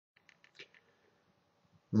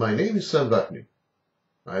My name is Sam Vakni.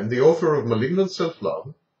 I am the author of Malignant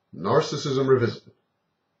Self-Love, Narcissism Revisited.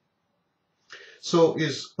 So,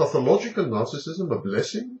 is pathological narcissism a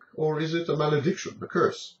blessing, or is it a malediction, a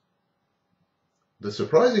curse? The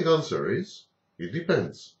surprising answer is, it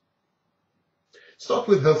depends. Start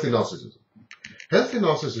with healthy narcissism. Healthy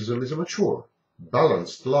narcissism is a mature,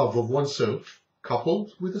 balanced love of oneself,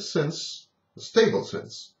 coupled with a stable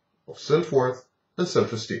sense, of self-worth and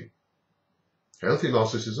self-esteem. Healthy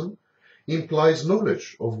narcissism implies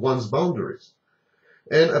knowledge of one's boundaries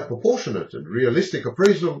and a proportionate and realistic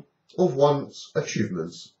appraisal of one's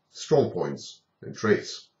achievements, strong points, and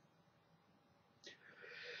traits.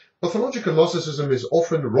 Pathological narcissism is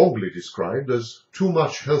often wrongly described as too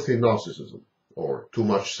much healthy narcissism, or too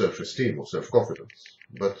much self-esteem or self-confidence.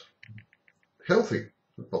 But healthy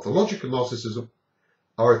and pathological narcissism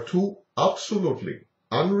are two absolutely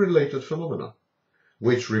unrelated phenomena,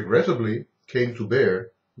 which regrettably came to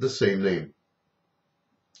bear the same name.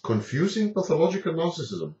 Confusing pathological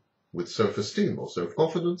narcissism with self-esteem or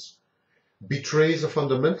self-confidence betrays a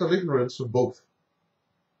fundamental ignorance of both.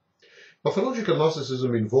 Pathological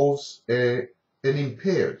narcissism involves an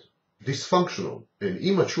impaired, dysfunctional, and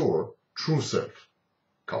immature true self,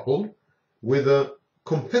 coupled with a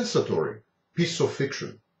compensatory piece of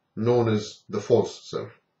fiction known as the false self.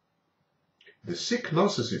 The sick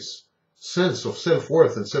narcissist's sense of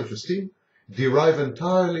self-worth and self-esteem derive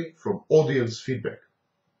entirely from audience feedback.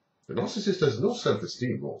 The narcissist has no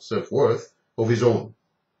self-esteem or self-worth of his own.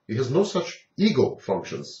 He has no such ego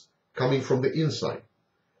functions coming from the inside.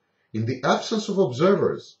 In the absence of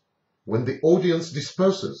observers, when the audience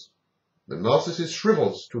disperses, the narcissist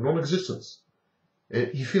shrivels to non-existence, and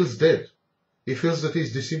he feels dead. He feels that he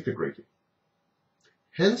is disintegrating.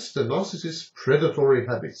 Hence the narcissist's predatory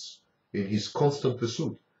habits in his constant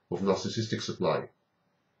pursuit of narcissistic supply.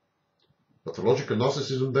 Pathological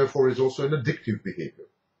narcissism, therefore, is also an addictive behavior,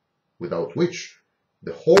 without which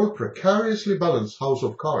the whole precariously balanced house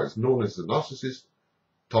of cards known as the narcissist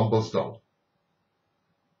tumbles down.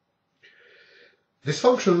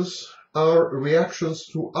 Dysfunctions are reactions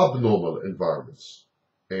to abnormal environments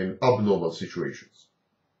and abnormal situations.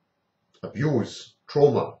 Abuse,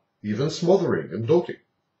 trauma, even smothering and doting.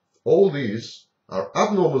 All these are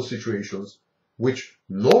abnormal situations which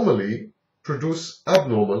normally produce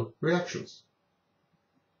abnormal reactions.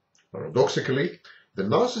 Paradoxically, the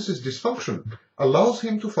narcissist's dysfunction allows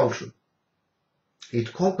him to function.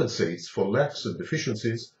 It compensates for lacks and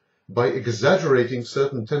deficiencies by exaggerating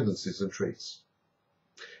certain tendencies and traits.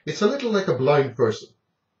 It's a little like a blind person.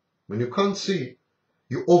 When you can't see,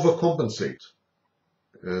 you overcompensate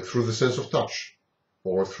through the sense of touch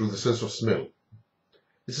or through the sense of smell.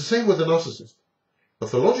 It's the same with the narcissist.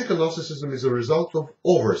 Pathological narcissism is a result of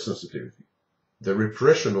oversensitivity, the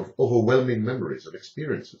repression of overwhelming memories and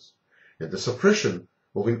experiences, and the suppression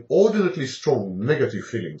of inordinately strong negative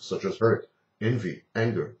feelings such as hurt, envy,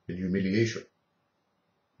 anger, and humiliation.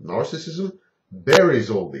 Narcissism buries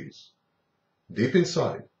all these deep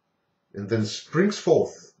inside and then springs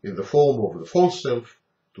forth in the form of the false self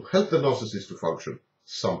to help the narcissist to function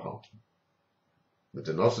somehow. That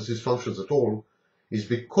the narcissist functions at all is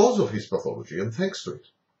because of his pathology and thanks to it.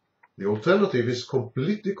 The alternative is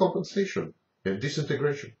complete decompensation and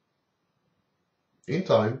disintegration. In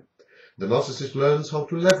time, the narcissist learns how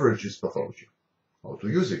to leverage his pathology, how to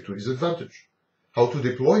use it to his advantage, how to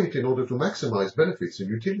deploy it in order to maximize benefits and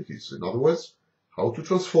utilities. In other words, how to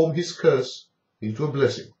transform his curse into a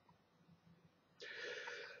blessing.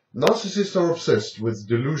 Narcissists are obsessed with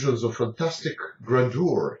delusions of fantastic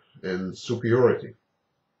grandeur and superiority.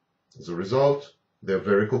 As a result, they are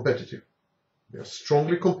very competitive. They are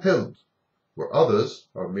strongly compelled, where others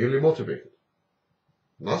are merely motivated.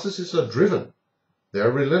 Narcissists are driven. They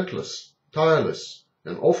are relentless, tireless,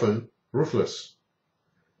 and often ruthless.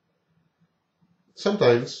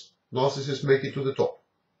 Sometimes narcissists make it to the top.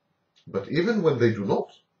 But even when they do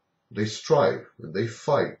not, they strive, and they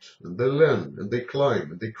fight, and they learn, and they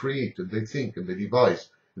climb, and they create, and they think, and they devise,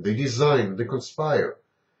 and they design, and they conspire.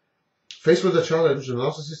 Faced with a challenge, the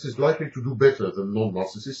narcissist is likely to do better than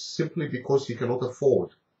non-narcissists simply because he cannot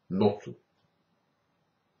afford not to.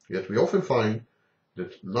 Yet we often find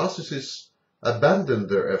that narcissists abandon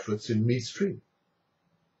their efforts in midstream,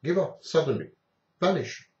 give up suddenly,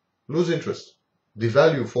 vanish, lose interest,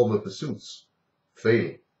 devalue former pursuits,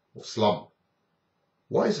 fail, or slump.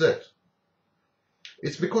 Why is that?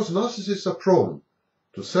 It's because narcissists are prone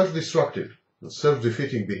to self-destructive and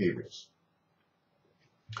self-defeating behaviors.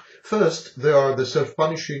 First, there are the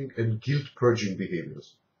self-punishing and guilt-purging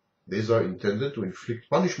behaviors. These are intended to inflict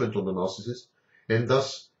punishment on the narcissist and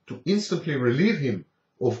thus to instantly relieve him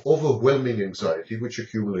of overwhelming anxiety which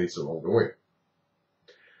accumulates along the way.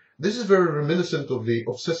 This is very reminiscent of the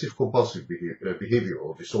obsessive-compulsive behavior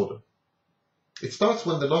or disorder. It starts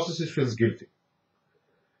when the narcissist feels guilty.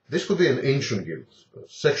 This could be an ancient guilt,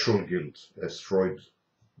 sexual guilt, as Freud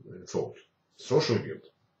thought, social guilt.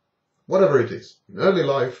 Whatever it is, in early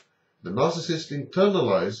life, the narcissist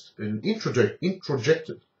internalized and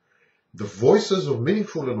introjected the voices of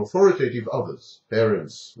meaningful and authoritative others,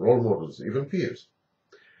 parents, role models, even peers,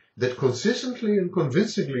 that consistently and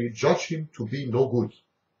convincingly judge him to be no good,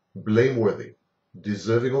 blameworthy,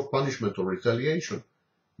 deserving of punishment or retaliation,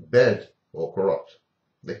 bad or corrupt.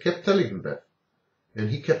 They kept telling him that, and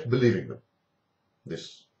he kept believing them.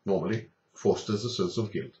 This normally fosters a sense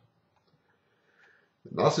of guilt.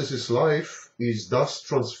 The narcissist's life is thus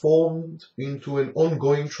transformed into an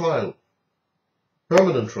ongoing trial,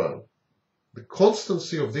 permanent trial. The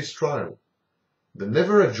constancy of this trial, the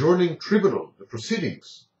never adjourning tribunal, the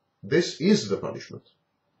proceedings, this is the punishment.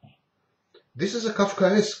 This is a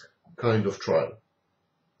Kafkaesque kind of trial.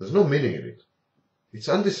 There's no meaning in it. It's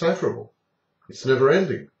undecipherable. It's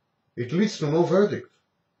never-ending. It leads to no verdict.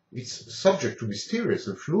 It's subject to mysterious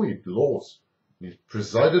and fluid laws. It's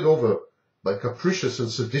presided over by capricious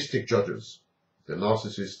and sadistic judges, the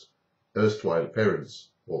narcissist's erstwhile parents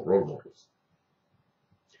or role models.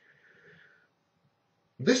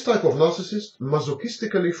 This type of narcissist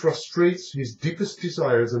masochistically frustrates his deepest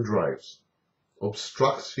desires and drives,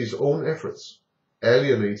 obstructs his own efforts,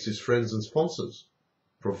 alienates his friends and sponsors,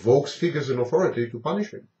 provokes figures in authority to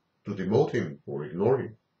punish him, to demote him or ignore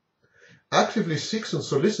him, actively seeks and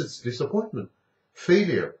solicits disappointment,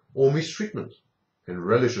 failure, or mistreatment, and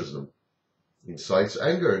relishes them, incites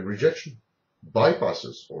anger and rejection,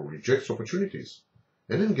 bypasses or rejects opportunities,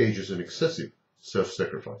 and engages in excessive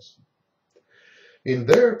self-sacrifice. In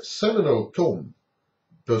their seminal tome,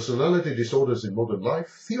 Personality Disorders in Modern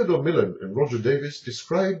Life, Theodore Millen and Roger Davis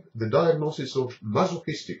describe the diagnosis of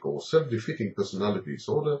masochistic or self-defeating personality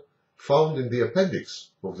disorder found in the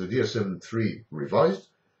appendix of the DSM-3 revised,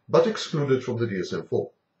 but excluded from the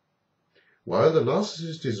DSM-4. While the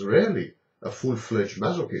narcissist is rarely a full-fledged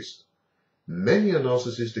masochist, many a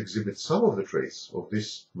narcissist exhibit some of the traits of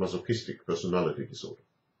this masochistic personality disorder.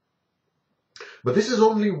 But this is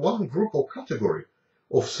only one group or category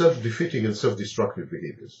of self-defeating and self-destructive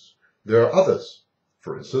behaviors. There are others,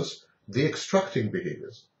 for instance, the extracting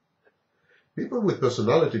behaviors. People with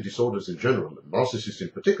personality disorders in general, and narcissists in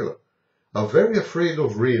particular, are very afraid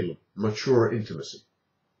of real, mature intimacy.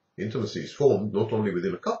 Intimacy is formed not only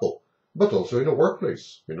within a couple, but also in a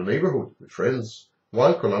workplace, in a neighborhood, with friends,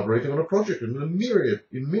 while collaborating on a project, and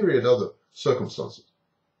in myriad other circumstances.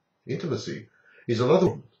 Intimacy is another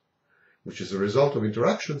movement, which is a result of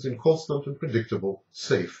interactions in constant and predictable,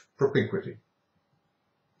 safe propinquity.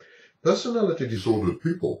 Personality disordered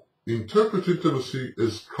people interpret intimacy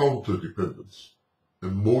as counterdependence,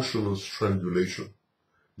 emotional strangulation,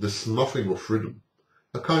 the snuffing of freedom,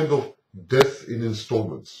 a kind of death in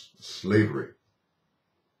installments, slavery.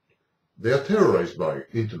 They are terrorized by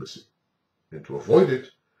intimacy, and to avoid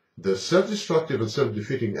it, their self-destructive and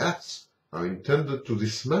self-defeating acts are intended to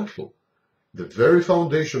dismantle the very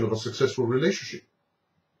foundation of a successful relationship,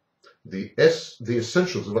 the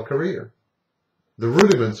essentials of a career, the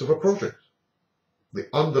rudiments of a project, the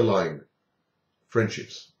underlying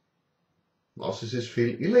friendships. Narcissists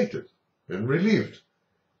feel elated and relieved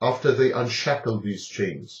after they unshackle these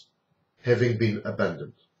chains, having been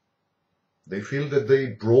abandoned. They feel that they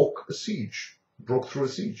broke through a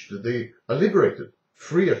siege, that they are liberated,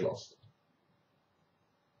 free at last.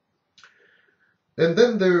 And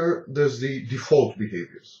then there's the default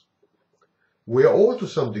behaviors. We are all to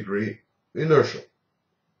some degree inertial,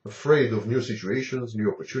 afraid of new situations,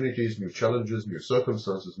 new opportunities, new challenges, new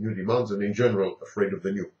circumstances, new demands, and in general, afraid of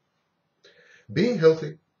the new. Being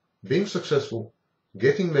healthy, being successful,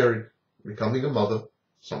 getting married, becoming a mother,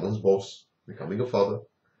 someone's boss, becoming a father,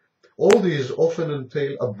 all these often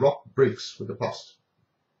entail abrupt breaks with the past.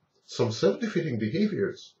 Some self-defeating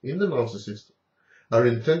behaviors in the narcissist are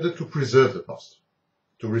intended to preserve the past,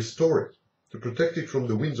 to restore it, to protect it from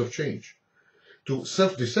the winds of change, to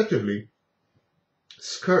self-deceptively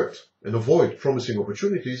skirt and avoid promising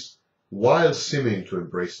opportunities while seeming to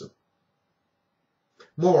embrace them.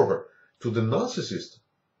 Moreover, to the narcissist,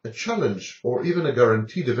 a challenge or even a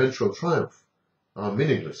guaranteed eventual triumph are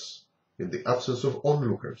meaningless in the absence of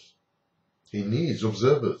onlookers. He needs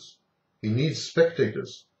observers, he needs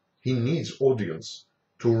spectators, he needs audience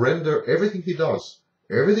to render everything he does,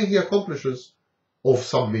 everything he accomplishes, of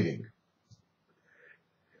some meaning.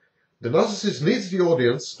 The narcissist needs the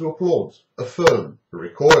audience to applaud, affirm,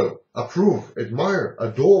 recoil, approve, admire,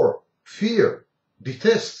 adore, fear,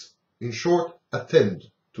 detests, in short, attend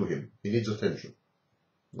to him. He needs attention.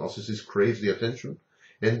 Narcissist craves the attention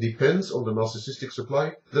and depends on the narcissistic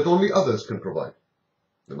supply that only others can provide.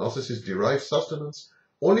 The narcissist derives sustenance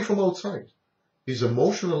only from outside. His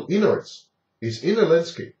emotional innards, his inner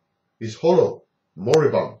landscape, is hollow,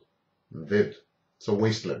 moribund, and dead. It's a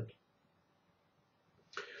wasteland.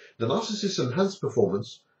 The narcissist's enhanced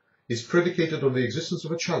performance is predicated on the existence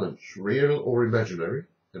of a challenge, real or imaginary,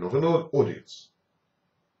 and of an audience.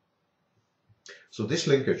 So this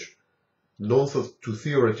linkage, known to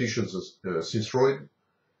theoreticians since Freud,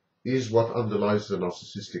 is what underlies the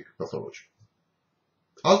narcissistic pathology.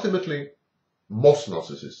 Ultimately, most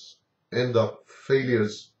narcissists end up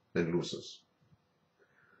failures and losers.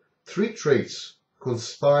 Three traits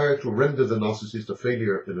conspire to render the narcissist a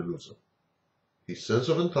failure and a loser: his sense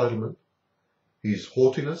of entitlement, his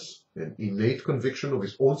haughtiness and innate conviction of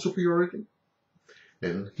his own superiority,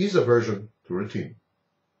 and his aversion to routine.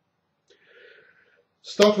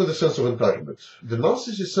 Start with the sense of entitlement. The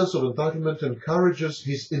narcissist's sense of entitlement encourages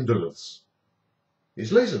his indolence,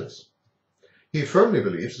 his laziness. He firmly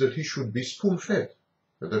believes that he should be spoon-fed,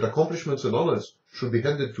 and that accomplishments and honors should be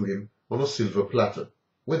handed to him on a silver platter,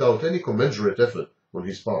 without any commensurate effort on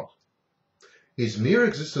his part. His mere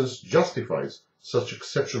existence justifies such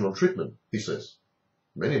exceptional treatment, he says.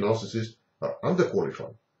 Many narcissists are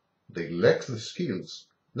underqualified. They lack the skills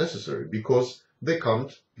necessary because they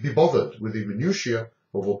can't be bothered with the minutiae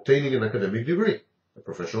of obtaining an academic degree, a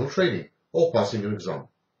professional training, or passing an exam.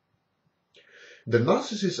 The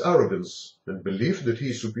narcissist's arrogance and belief that he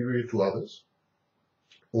is superior to others,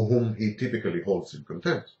 or whom he typically holds in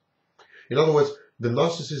contempt, in other words, the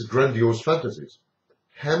narcissist's grandiose fantasies,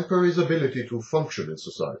 hamper his ability to function in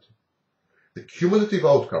society. The cumulative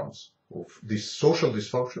outcomes of this social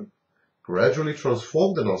dysfunction gradually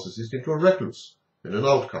transform the narcissist into a recluse and an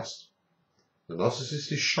outcast. The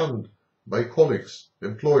narcissist is shunned by colleagues,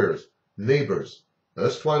 employers, neighbors,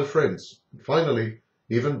 erstwhile friends, and finally,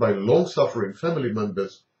 even by long-suffering family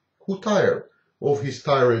members who tire of his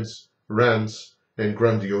tirades, rants, and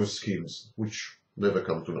grandiose schemes, which never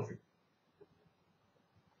come to nothing.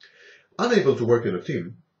 Unable to work in a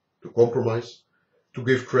team, to compromise, to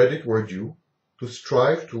give credit where due, to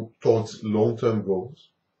strive towards long-term goals,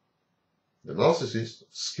 the narcissist,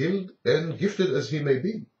 skilled and gifted as he may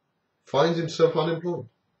be, finds himself unemployed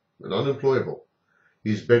and unemployable,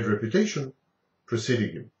 his bad reputation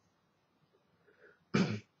preceding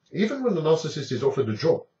him. Even when the narcissist is offered a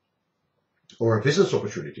job or a business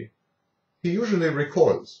opportunity, he usually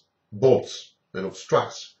recoils, bolts, and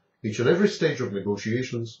obstructs each and every stage of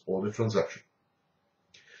negotiations or the transaction.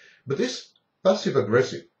 But this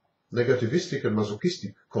passive-aggressive, negativistic and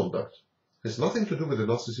masochistic conduct has nothing to do with the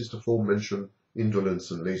narcissist's aforementioned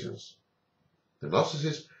indolence and laziness. The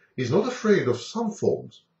narcissist is not afraid of some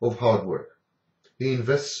forms of hard work. He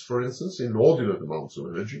invests, for instance, inordinate amounts of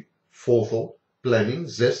energy, forethought, planning,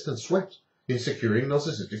 zest, and sweat in securing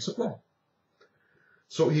narcissistic supply.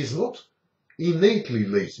 So he is not innately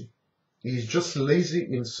lazy. He is just lazy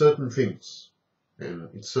in certain things and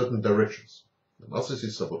in certain directions. The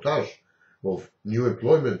narcissist's sabotage of new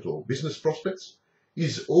employment or business prospects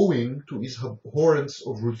is owing to his abhorrence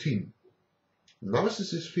of routine.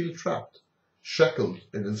 Narcissists feel trapped, shackled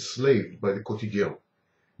and enslaved by the quotidien,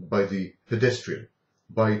 by the pedestrian,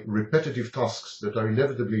 by repetitive tasks that are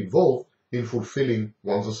inevitably involved in fulfilling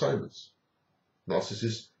one's assignments.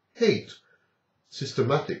 Narcissists hate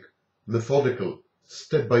systematic, methodical,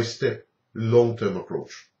 step-by-step, long-term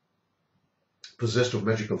approach. Possessed of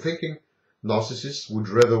magical thinking, narcissists would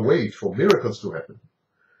rather wait for miracles to happen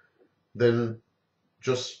than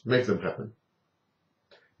just make them happen.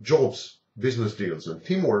 Jobs, business deals, and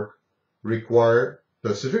teamwork require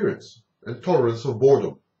perseverance and tolerance of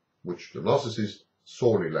boredom, which the narcissist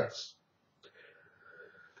sorely lacks.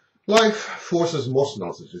 Life forces most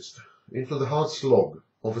narcissists into the hard slog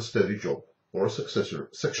of a steady job or a succession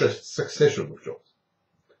of jobs.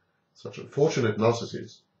 Such unfortunate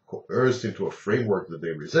narcissists, coerced into a framework that they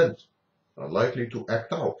resent, are likely to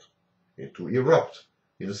act out and to erupt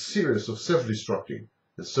in a series of self-destructing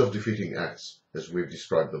and self-defeating acts, as we've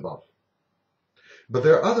described above. But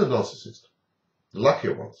there are other narcissists,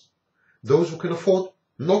 luckier ones, those who can afford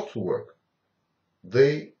not to work.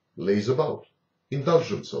 They laze about, indulge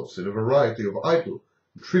themselves in a variety of idle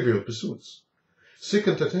and trivial pursuits, seek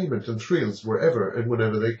entertainment and thrills wherever and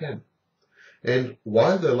whenever they can, and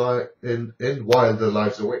while their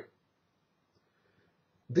lives away.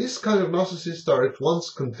 This kind of narcissists are at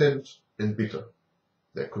once content and bitter.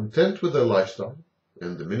 They're content with their lifestyle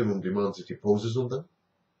and the minimum demands it imposes on them,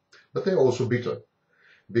 but they're also bitter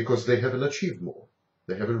because they haven't achieved more.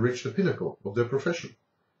 They haven't reached the pinnacle of their profession.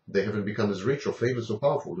 They haven't become as rich or famous or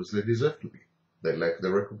powerful as they deserve to be. They lack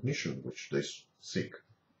the recognition which they seek.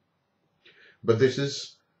 But this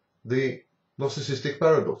is the narcissistic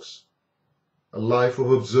paradox. A life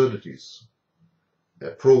of absurdities.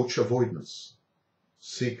 Approach avoidance.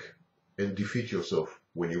 Seek and defeat yourself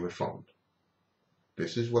when you have found.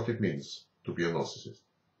 This is what it means to be a narcissist.